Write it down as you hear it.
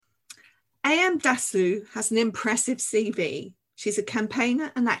A.M. Dasu has an impressive CV. She's a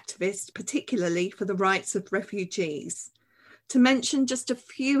campaigner and activist, particularly for the rights of refugees. To mention just a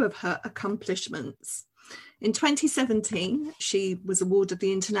few of her accomplishments, in 2017, she was awarded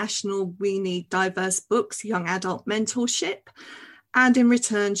the International We Need Diverse Books Young Adult Mentorship, and in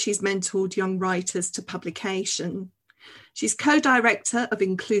return, she's mentored young writers to publication. She's co-director of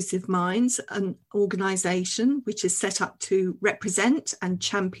Inclusive Minds, an organisation which is set up to represent and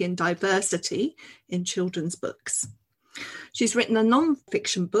champion diversity in children's books. She's written a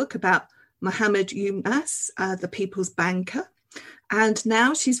non-fiction book about Muhammad Yunus, the People's Banker, and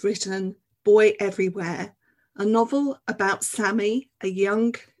now she's written Boy Everywhere, a novel about Sami, a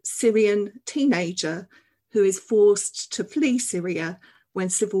young Syrian teenager who is forced to flee Syria when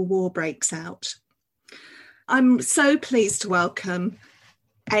civil war breaks out. I'm so pleased to welcome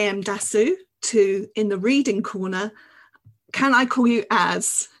A.M. Dasu to In the Reading Corner. Can I call you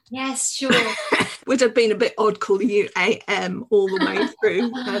Az? Yes, sure. Would have been a bit odd calling you A.M. all the way through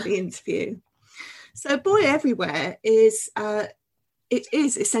the interview. So Boy Everywhere is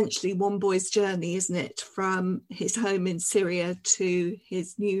essentially one boy's journey, isn't it? From his home in Syria to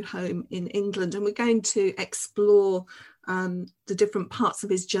his new home in England. And we're going to explore the different parts of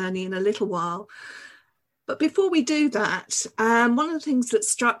his journey in a little while. But before we do that, one of the things that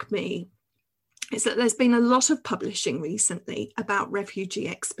struck me is that there's been a lot of publishing recently about refugee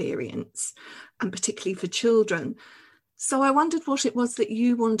experience, and particularly for children. So I wondered what it was that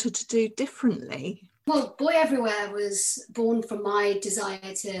you wanted to do differently. Well, Boy Everywhere was born from my desire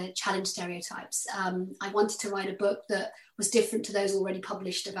to challenge stereotypes. I wanted to write a book that was different to those already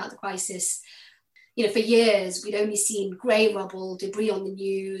published about the crisis. You know, for years, we'd only seen grey rubble, debris on the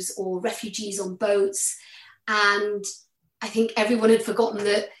news, or refugees on boats. And I think everyone had forgotten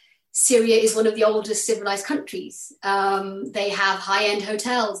that Syria is one of the oldest civilized countries. They have high-end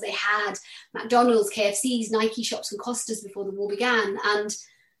hotels. They had McDonald's, KFCs, Nike shops and Costas before the war began. And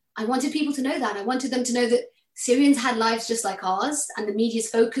I wanted people to know that. I wanted them to know that Syrians had lives just like ours, and the media's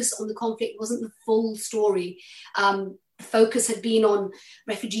focus on the conflict wasn't the full story. The focus had been on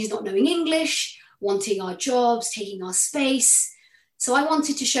refugees not knowing English, wanting our jobs, taking our space. So I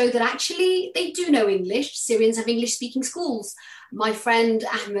wanted to show that actually they do know English. Syrians have English-speaking schools. My friend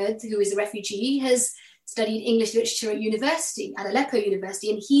Ahmed, who is a refugee, has studied English literature at university, at Aleppo University,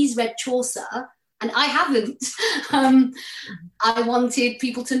 and he's read Chaucer, and I haven't. I wanted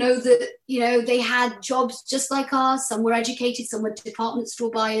people to know that, you know, they had jobs just like ours. Some were educated, some were department store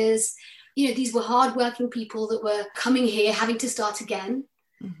buyers. You know, these were hardworking people that were coming here, having to start again.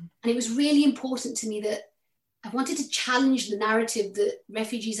 Mm-hmm. And it was really important to me that I wanted to challenge the narrative that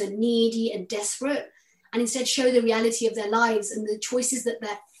refugees are needy and desperate, and instead show the reality of their lives and the choices that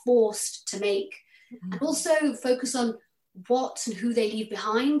they're forced to make. Mm-hmm. And also focus on what and who they leave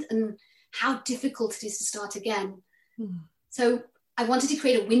behind and how difficult it is to start again. Mm-hmm. So I wanted to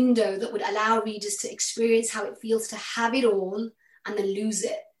create a window that would allow readers to experience how it feels to have it all and then lose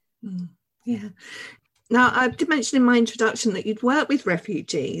it. Mm-hmm. Yeah. Now, I did mention in my introduction that you'd work with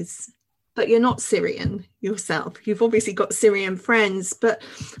refugees, but you're not Syrian yourself. You've obviously got Syrian friends, but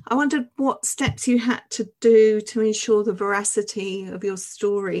I wondered what steps you had to do to ensure the veracity of your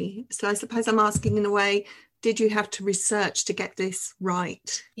story. So I suppose I'm asking in a way, did you have to research to get this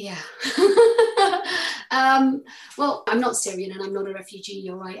right? Yeah. Well, I'm not Syrian and I'm not a refugee,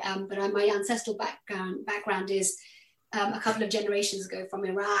 you're right. But my ancestral background is a couple of generations ago from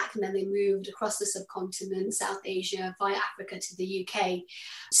Iraq, and then they moved across the subcontinent, South Asia, via Africa to the UK.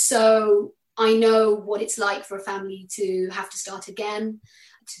 So I know what it's like for a family to have to start again,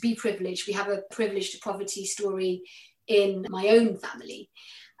 to be privileged. We have a privilege to poverty story in my own family.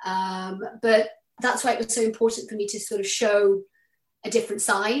 But that's why it was so important for me to sort of show a different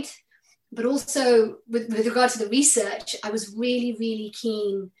side. But also with regard to the research, I was really, really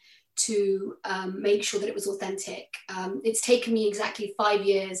keen to make sure that it was authentic. It's taken me exactly 5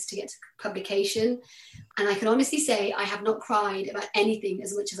 years to get to publication. And I can honestly say I have not cried about anything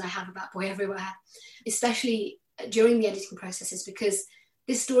as much as I have about Boy Everywhere, especially during the editing processes, because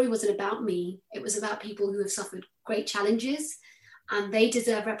this story wasn't about me. It was about people who have suffered great challenges, and they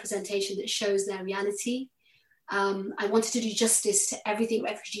deserve representation that shows their reality. I wanted to do justice to everything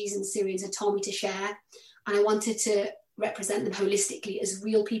refugees and Syrians had told me to share. And I wanted to represent them holistically as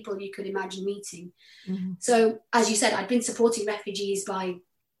real people you could imagine meeting. Mm-hmm. So, as you said, I've been supporting refugees by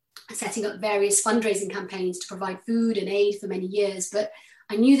setting up various fundraising campaigns to provide food and aid for many years, but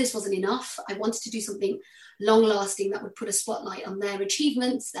I knew this wasn't enough. I wanted to do something long-lasting that would put a spotlight on their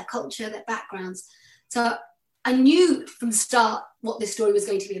achievements, their culture, their backgrounds. So I knew from the start what this story was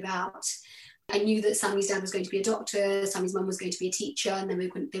going to be about. I knew that Sammy's dad was going to be a doctor, Sammy's mum was going to be a teacher, and then they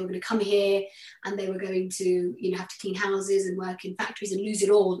were going to come here and they were going to, have to clean houses and work in factories and lose it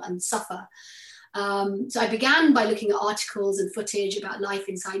all and suffer. So I began by looking at articles and footage about life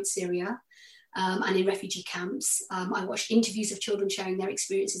inside Syria and in refugee camps. I watched interviews of children sharing their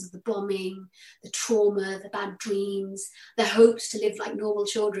experiences of the bombing, the trauma, the bad dreams, their hopes to live like normal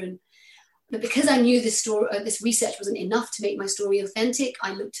children. But because I knew this research wasn't enough to make my story authentic,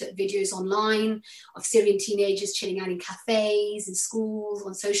 I looked at videos online of Syrian teenagers chilling out in cafes, in schools,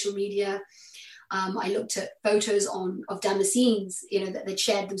 on social media. I looked at photos of Damascenes, that they'd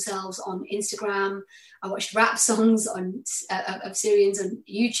shared themselves on Instagram. I watched rap songs of Syrians on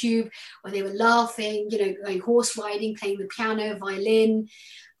YouTube where they were laughing, going horse riding, playing the piano, violin,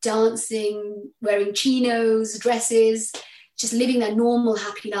 dancing, wearing chinos, dresses, just living their normal,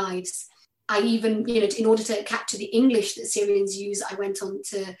 happy lives. I even, in order to capture the English that Syrians use, I went on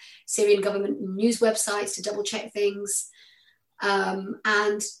to Syrian government news websites to double check things.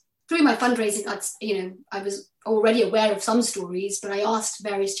 And through my fundraising, I was already aware of some stories, but I asked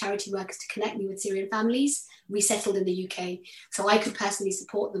various charity workers to connect me with Syrian families resettled in the UK so I could personally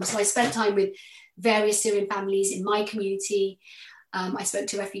support them. So I spent time with various Syrian families in my community. I spoke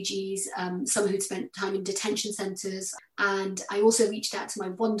to refugees, some who'd spent time in detention centres, and I also reached out to my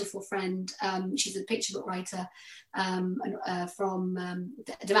wonderful friend. She's a picture book writer from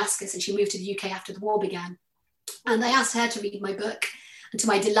Damascus, and she moved to the UK after the war began. And I asked her to read my book, and to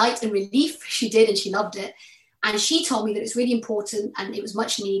my delight and relief, she did, and she loved it. And she told me that it's really important and it was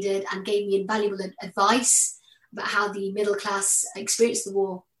much needed, and gave me invaluable advice about how the middle class experienced the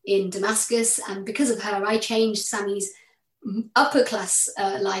war in Damascus. And because of her, I changed Sammy's upper class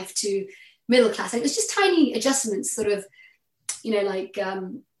life to middle class. And it was just tiny adjustments, sort of, like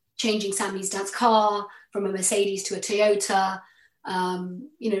changing Sammy's dad's car from a Mercedes to a Toyota,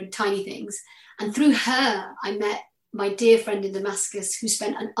 tiny things. And through her, I met my dear friend in Damascus, who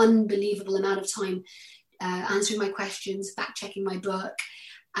spent an unbelievable amount of time answering my questions, fact-checking my book.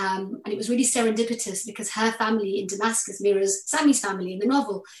 And it was really serendipitous because her family in Damascus mirrors Sammy's family in the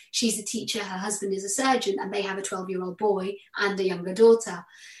novel. She's a teacher, her husband is a surgeon, and they have a 12-year-old boy and a younger daughter.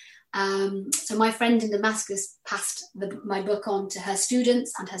 So my friend in Damascus passed my book on to her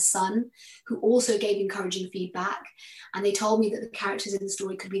students and her son, who also gave encouraging feedback. And they told me that the characters in the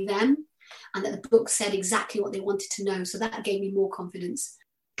story could be them, and that the book said exactly what they wanted to know. So that gave me more confidence.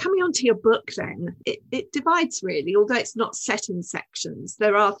 Coming on to your book then, it divides really, although it's not set in sections.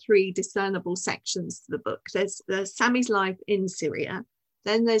 There are 3 discernible sections to the book. There's Sammy's life in Syria.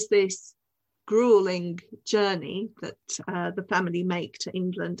 Then there's this grueling journey that the family make to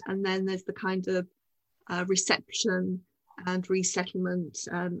England. And then there's the kind of reception and resettlement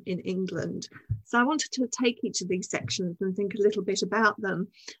in England. So I wanted to take each of these sections and think a little bit about them.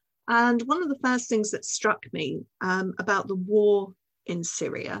 And one of the first things that struck me about the war in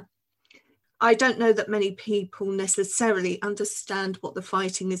Syria, I don't know that many people necessarily understand what the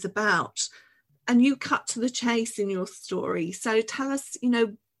fighting is about. And you cut to the chase in your story. So tell us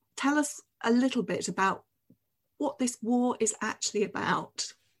a little bit about what this war is actually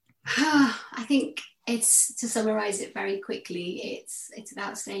about. I think it's, to summarize it very quickly, it's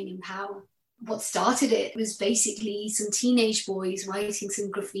about staying in power. What started it was basically some teenage boys writing some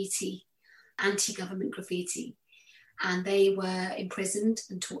graffiti, anti-government graffiti, and they were imprisoned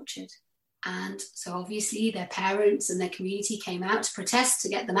and tortured. And so obviously their parents and their community came out to protest to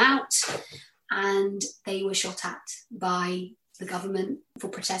get them out, and they were shot at by the government for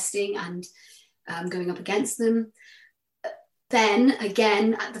protesting and going up against them. Then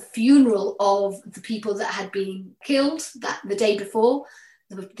again, at the funeral of the people that had been killed the day before,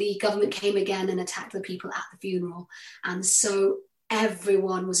 the government came again and attacked the people at the funeral. And so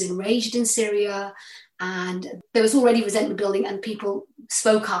everyone was enraged in Syria, and there was already resentment building, and people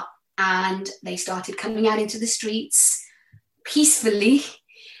spoke up and they started coming out into the streets peacefully,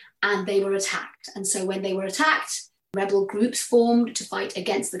 and they were attacked. And so when they were attacked, rebel groups formed to fight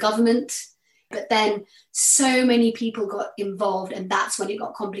against the government. But then so many people got involved, and that's when it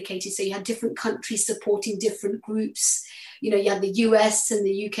got complicated. So you had different countries supporting different groups. You had the US and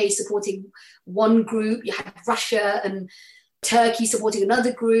the UK supporting one group. You had Russia and Turkey supporting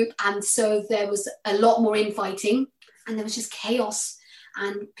another group. And so there was a lot more infighting, and there was just chaos,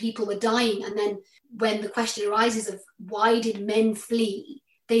 and people were dying. And then when the question arises of why did men flee,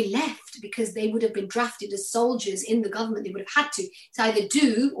 they left because they would have been drafted as soldiers in the government. They would have had to. It's either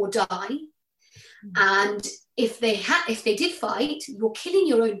do or die. And if they did fight, you're killing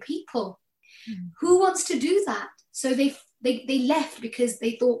your own people. Who wants to do that? So they left because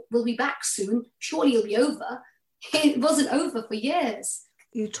they thought, we'll be back soon. Surely it'll be over. It wasn't over for years.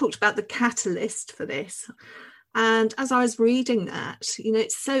 you talked about the catalyst for this. And as I was reading that,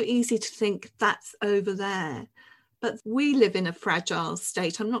 it's so easy to think that's over there. But we live in a fragile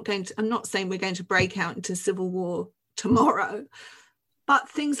state. I'm not saying we're going to break out into civil war tomorrow, but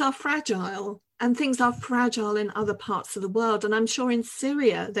things are fragile, and things are fragile in other parts of the world. And I'm sure in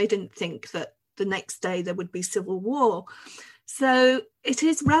Syria, they didn't think that the next day there would be civil war. So it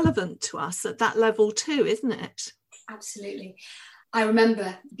is relevant to us at that level too, isn't it? Absolutely. I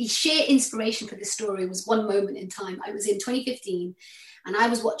remember the sheer inspiration for this story was one moment in time. I was in 2015 and I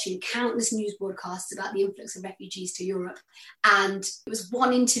was watching countless news broadcasts about the influx of refugees to Europe. And it was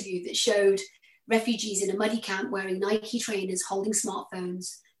one interview that showed refugees in a muddy camp wearing Nike trainers, holding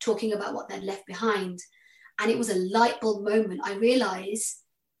smartphones, talking about what they'd left behind. And it was a light bulb moment. I realized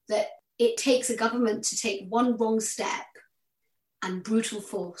that it takes a government to take one wrong step and brutal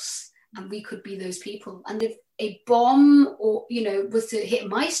force, and we could be those people. And if a bomb was to hit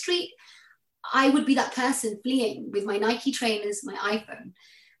my street, I would be that person fleeing with my Nike trainers, my iPhone.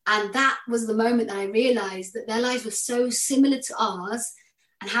 And that was the moment that I realized that their lives were so similar to ours,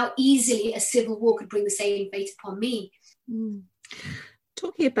 and how easily a civil war could bring the same fate upon me.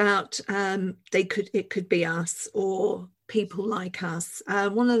 Talking about it could be us or people like us.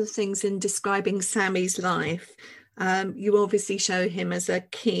 One of the things in describing Sammy's life, you obviously show him as a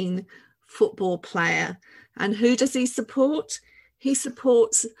keen football player. And who does he support? He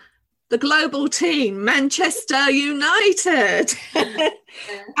supports the global team, Manchester United.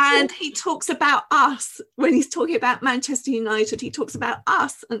 And he talks about us. When he's talking about Manchester United, he talks about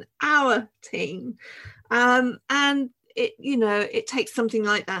us and our team. And it takes something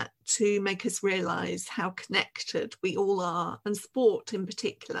like that to make us realise how connected we all are. And sport in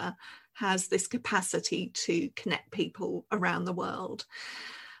particular has this capacity to connect people around the world.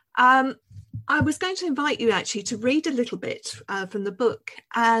 I was going to invite you actually to read a little bit from the book,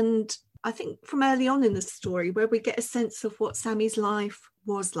 and I think from early on in the story where we get a sense of what Sammy's life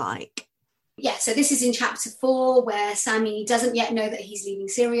was like. Yeah, so this is in chapter 4, where Sammy doesn't yet know that he's leaving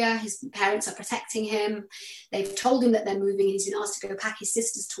Syria. His parents are protecting him. They've told him that they're moving, and he's been asked to go pack his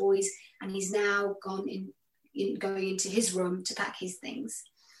sister's toys, and he's now going into his room to pack his things.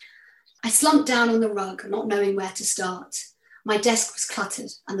 I slumped down on the rug, not knowing where to start. My desk was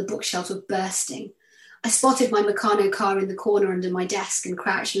cluttered and the bookshelves were bursting. I spotted my Meccano car in the corner under my desk and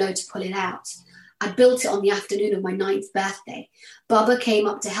crouched low to pull it out. I'd built it on the afternoon of my 9th birthday. Baba came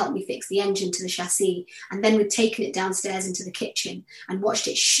up to help me fix the engine to the chassis, and then we'd taken it downstairs into the kitchen and watched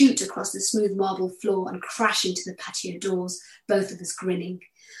it shoot across the smooth marble floor and crash into the patio doors, both of us grinning.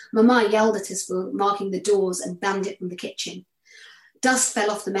 Mama yelled at us for marking the doors and banned it from the kitchen. Dust fell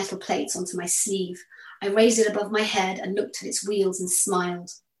off the metal plates onto my sleeve. I raised it above my head and looked at its wheels and smiled.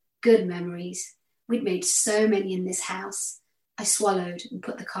 Good memories. We'd made so many in this house. I swallowed and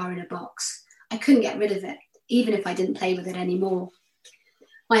put the car in a box. I couldn't get rid of it, even if I didn't play with it anymore.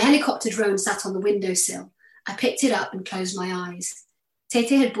 My helicopter drone sat on the windowsill. I picked it up and closed my eyes.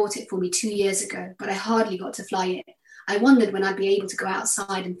 Tete had bought it for me 2 years ago, but I hardly got to fly it. I wondered when I'd be able to go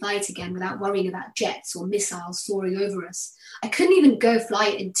outside and fly it again without worrying about jets or missiles soaring over us. I couldn't even go fly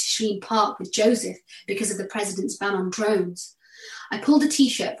it in Tishreen Park with Joseph because of the president's ban on drones. I pulled a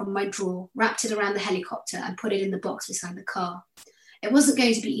t-shirt from my drawer, wrapped it around the helicopter and put it in the box beside the car. It wasn't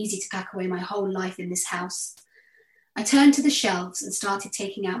going to be easy to pack away my whole life in this house. I turned to the shelves and started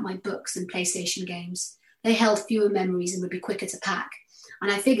taking out my books and PlayStation games. They held fewer memories and would be quicker to pack.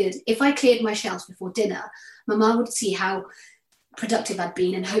 And I figured if I cleared my shelves before dinner, Mama would see how productive I'd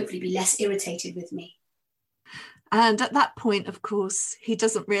been and hopefully be less irritated with me. And at that point, of course, he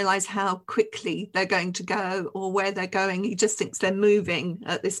doesn't realise how quickly they're going to go or where they're going. He just thinks they're moving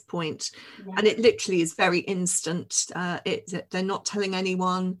at this point. Yeah. And it literally is very instant. They're not telling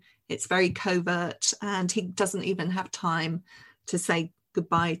anyone. It's very covert. And he doesn't even have time to say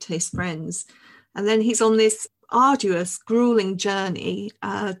goodbye to his friends. And then he's on this arduous, grueling journey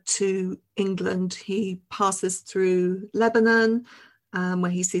to England. He passes through Lebanon,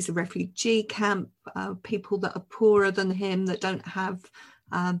 where he sees a refugee camp, people that are poorer than him, that don't have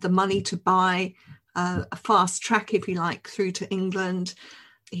the money to buy a fast track, if you like, through to England.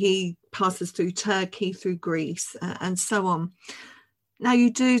 He passes through Turkey, through Greece, and so on. Now,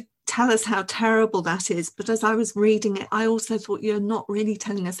 you do tell us how terrible that is, but as I was reading it, I also thought you're not really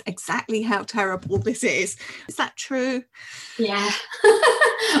telling us exactly how terrible this is. Is that true? Yeah,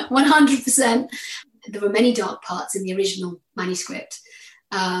 100%. There were many dark parts in the original manuscript.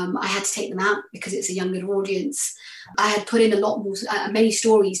 I had to take them out because it's a younger audience. I had put in a lot more, many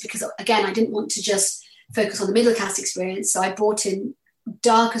stories because, again, I didn't want to just focus on the middle class experience. So I brought in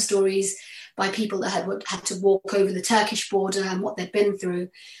darker stories by people that had to walk over the Turkish border and what they'd been through.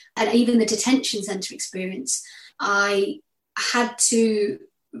 And even the detention centre experience, I had to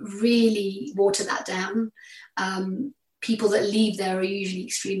really water that down. People that leave there are usually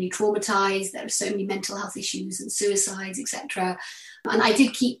extremely traumatized. There are so many mental health issues and suicides, etc. And I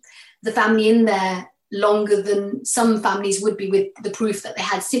did keep the family in there longer than some families would be, with the proof that they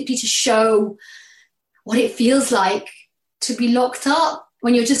had, simply to show what it feels like to be locked up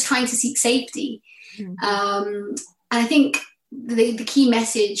when you're just trying to seek safety. And I think the key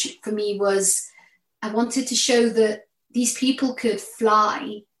message for me was I wanted to show that these people could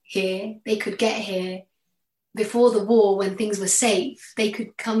fly here, they could get here before the war when things were safe. They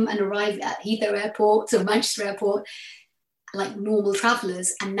could come and arrive at Heathrow Airport or Manchester Airport like normal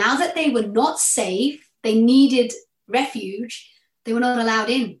travellers. And now that they were not safe, they needed refuge, they were not allowed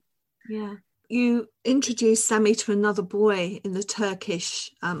in. Yeah. You introduced Sami to another boy in the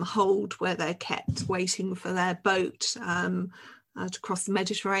Turkish hold where they're kept waiting for their boat to cross the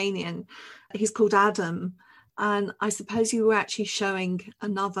Mediterranean. He's called Adam. And I suppose you were actually showing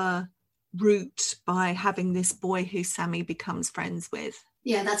another route by having this boy who Sami becomes friends with.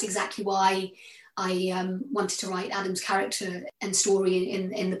 Yeah, that's exactly why I wanted to write Adam's character and story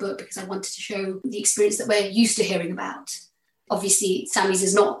in the book, because I wanted to show the experience that we're used to hearing about. Obviously, Sami's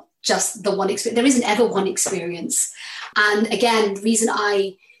is not just the one experience. There isn't ever one experience. And again, the reason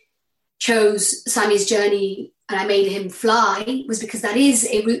I chose Sami's journey and I made him fly was because that is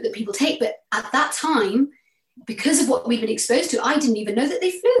a route that people take. But at that time, because of what we've been exposed to, I didn't even know that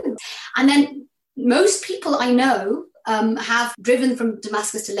they flew. And then most people I know have driven from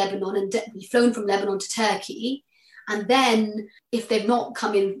Damascus to Lebanon and flown from Lebanon to Turkey. And then if they've not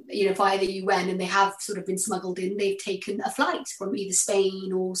come in, via the UN and they have sort of been smuggled in, they've taken a flight from either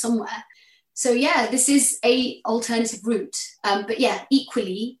Spain or somewhere. So yeah, this is a alternative route. But yeah,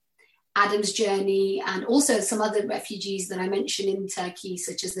 equally, Adam's journey and also some other refugees that I mentioned in Turkey,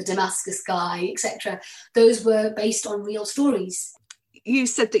 such as the Damascus guy, etc., those were based on real stories. You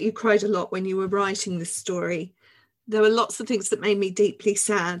said that you cried a lot when you were writing this story. There were lots of things that made me deeply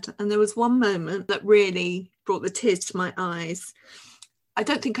sad. And there was one moment that really brought the tears to my eyes. I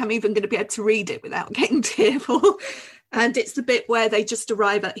don't think I'm even going to be able to read it without getting tearful. And it's the bit where they just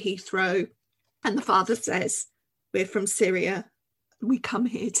arrive at Heathrow and the father says, "We're from Syria. We come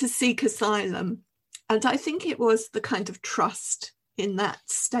here to seek asylum." And I think it was the kind of trust in that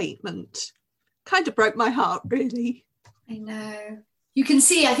statement kind of broke my heart, really. I know. You can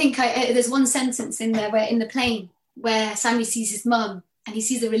see, I think there's one sentence in there where in the plane where Sami sees his mum and he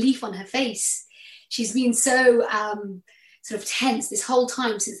sees the relief on her face. She's been so sort of tense this whole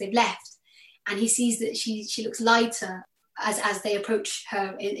time since they've left. And he sees that she looks lighter as they approach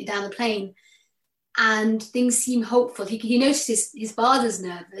her down the plane. And things seem hopeful. He notices his father's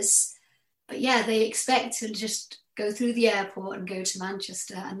nervous. But yeah, they expect to just go through the airport and go to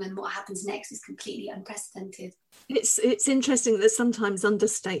Manchester. And then what happens next is completely unprecedented. It's interesting that sometimes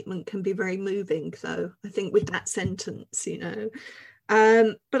understatement can be very moving, though, I think, with that sentence,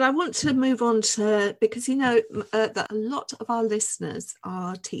 But I want to move on to, because, that a lot of our listeners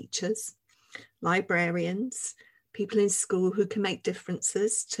are teachers, librarians, people in school who can make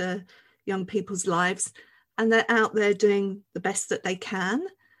differences to young people's lives, and they're out there doing the best that they can.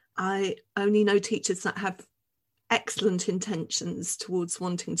 I only know teachers that have excellent intentions towards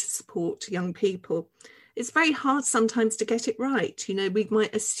wanting to support young people. It's very hard sometimes to get it right. We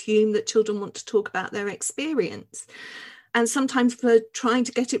might assume that children want to talk about their experience. And sometimes for trying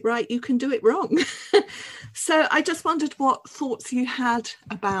to get it right, you can do it wrong. So I just wondered what thoughts you had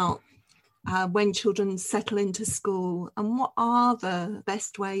about when children settle into school, and what are the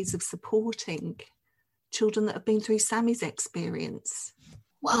best ways of supporting children that have been through Sami's experience?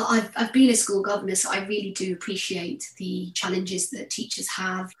 Well, I've been a school governor, so I really do appreciate the challenges that teachers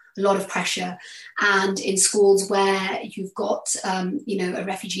have, a lot of pressure. And in schools where you've got, a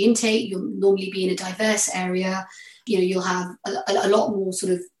refugee intake, you'll normally be in a diverse area, you'll have a lot more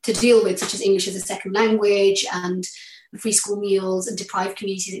sort of to deal with, such as English as a second language and free school meals and deprived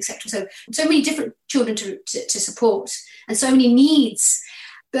communities, etc. So many different children to support and so many needs.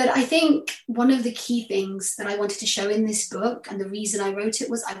 But I think one of the key things that I wanted to show in this book, and the reason I wrote it,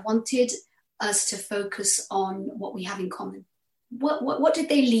 was I wanted us to focus on what we have in common. What did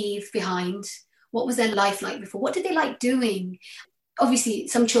they leave behind? What was their life like before? What did they like doing? Obviously,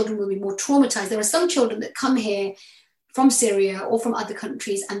 some children will be more traumatized. There are some children that come here from Syria or from other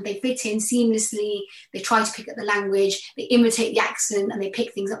countries, and they fit in seamlessly. They try to pick up the language, they imitate the accent, and they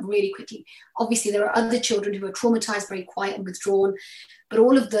pick things up really quickly. Obviously, there are other children who are traumatized, very quiet and withdrawn, but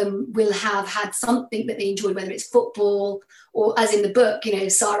all of them will have had something that they enjoyed, whether it's football or, as in the book,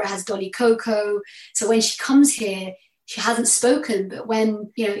 Sarah has Dolly Coco. So when she comes here, she hasn't spoken, but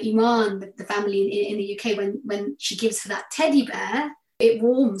when, Iman, the family in the UK, when she gives her that teddy bear, it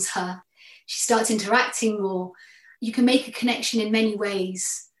warms her. She starts interacting more. You can make a connection in many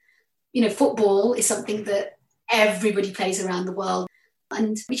ways. Football is something that everybody plays around the world.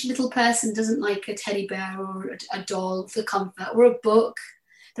 And which little person doesn't like a teddy bear or a doll for comfort, or a book?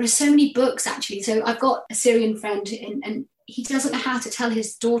 There are so many books, actually. So I've got a Syrian friend, and he doesn't know how to tell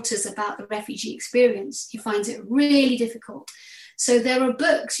his daughters about the refugee experience. He finds it really difficult. So there are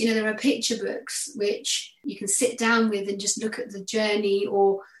books, there are picture books, which you can sit down with and just look at the journey,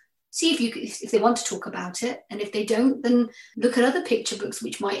 or see if they want to talk about it. And if they don't, then look at other picture books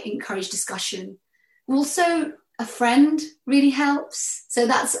which might encourage discussion. Also, a friend really helps. So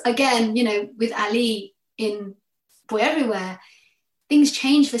that's, again, with Ali in Boy Everywhere, things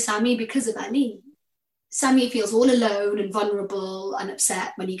change for Sami because of Ali. Sami feels all alone and vulnerable and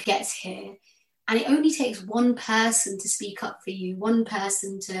upset when he gets here. And it only takes one person to speak up for you, one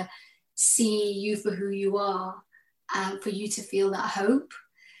person to see you for who you are, for you to feel that hope.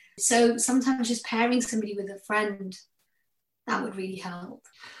 So sometimes just pairing somebody with a friend, that would really help.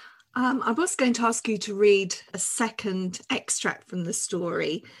 I was going to ask you to read a second extract from the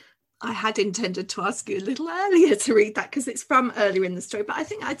story. I had intended to ask you a little earlier to read that because it's from earlier in the story, but I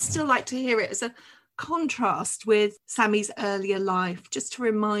think I'd still like to hear it as a contrast with Sami's earlier life, just to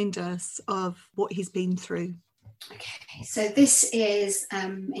remind us of what he's been through. Okay, so this is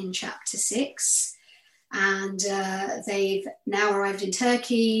in chapter 6. And they've now arrived in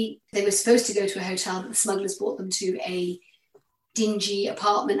Turkey. They were supposed to go to a hotel, but the smugglers brought them to a dingy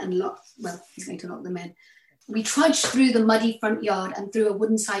apartment and he's going to lock them in. We trudged through the muddy front yard and through a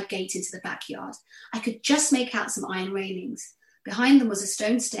wooden side gate into the backyard. I could just make out some iron railings. Behind them was a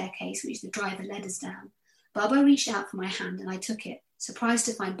stone staircase, which the driver led us down. Baba reached out for my hand and I took it, surprised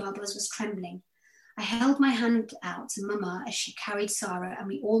to find Baba's was trembling. I held my hand out to Mama as she carried Sarah, and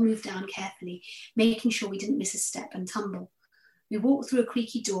we all moved down carefully, making sure we didn't miss a step and tumble. We walked through a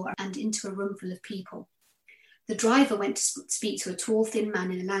creaky door and into a room full of people. The driver went to speak to a tall, thin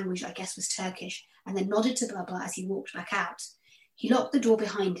man in a language I guess was Turkish, and then nodded to Baba as he walked back out. He locked the door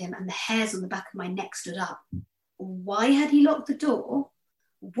behind him, and the hairs on the back of my neck stood up. Why had he locked the door?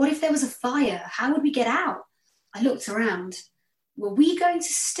 What if there was a fire? How would we get out? I looked around. Were we going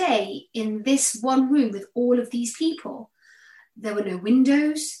to stay in this one room with all of these people? There were no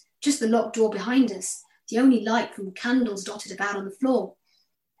windows, just the locked door behind us, the only light from the candles dotted about on the floor.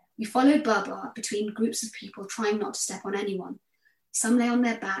 We followed Baba between groups of people, trying not to step on anyone. Some lay on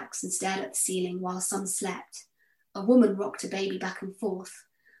their backs and stared at the ceiling while some slept. A woman rocked a baby back and forth.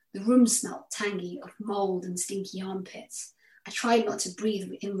 The room smelt tangy of mould and stinky armpits. I tried not to breathe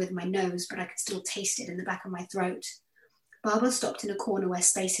in with my nose, but I could still taste it in the back of my throat. Baba stopped in a corner where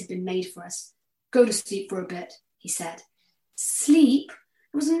space had been made for us. Go to sleep for a bit, he said. Sleep?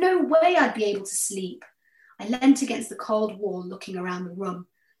 There was no way I'd be able to sleep. I leant against the cold wall, looking around the room.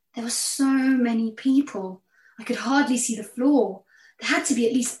 There were so many people. I could hardly see the floor. There had to be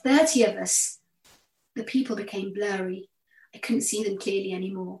at least 30 of us. The people became blurry. I couldn't see them clearly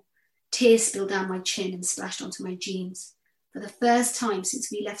anymore. Tears spilled down my chin and splashed onto my jeans. For the first time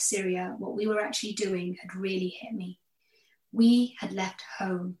since we left Syria, what we were actually doing had really hit me. We had left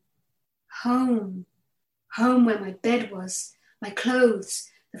home. Home. Home where my bed was, my clothes,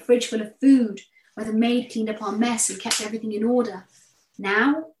 the fridge full of food, where the maid cleaned up our mess and kept everything in order.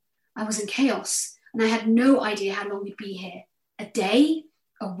 Now, I was in chaos, and I had no idea how long we'd be here. A day?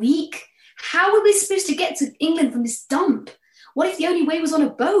 A week? How were we supposed to get to England from this dump? What if the only way was on a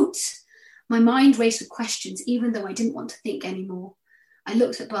boat? My mind raced with questions, even though I didn't want to think anymore. I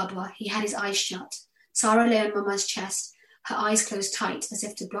looked at Baba. He had his eyes shut. Sarah lay on Mama's chest, her eyes closed tight as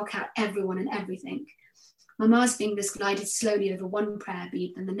if to block out everyone and everything. Mama's fingers glided slowly over one prayer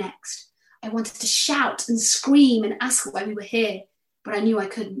bead, then the next. I wanted to shout and scream and ask why we were here, but I knew I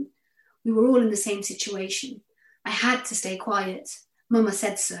couldn't. We were all in the same situation. I had to stay quiet. Mama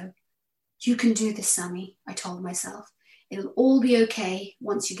said so. You can do this, Sami, I told myself. It'll all be okay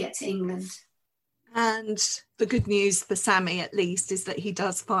once you get to England. And the good news for Sami, at least, is that he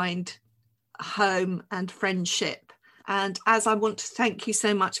does find home and friendship. And as I want to thank you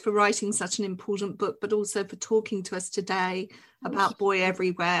so much for writing such an important book, but also for talking to us today about Boy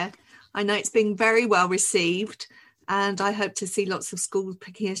Everywhere. I know it's been very well received, and I hope to see lots of schools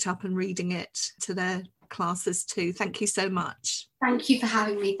picking it up and reading it to their classes too. Thank you so much. Thank you for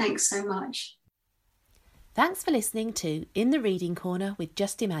having me. Thanks so much. Thanks for listening to In the Reading Corner with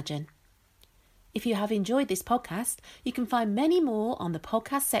Just Imagine. If you have enjoyed this podcast, you can find many more on the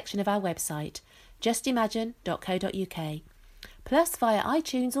podcast section of our website, justimagine.co.uk, plus via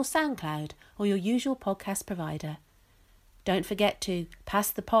iTunes or SoundCloud or your usual podcast provider. Don't forget to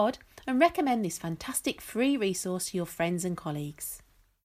pass the pod and recommend this fantastic free resource to your friends and colleagues.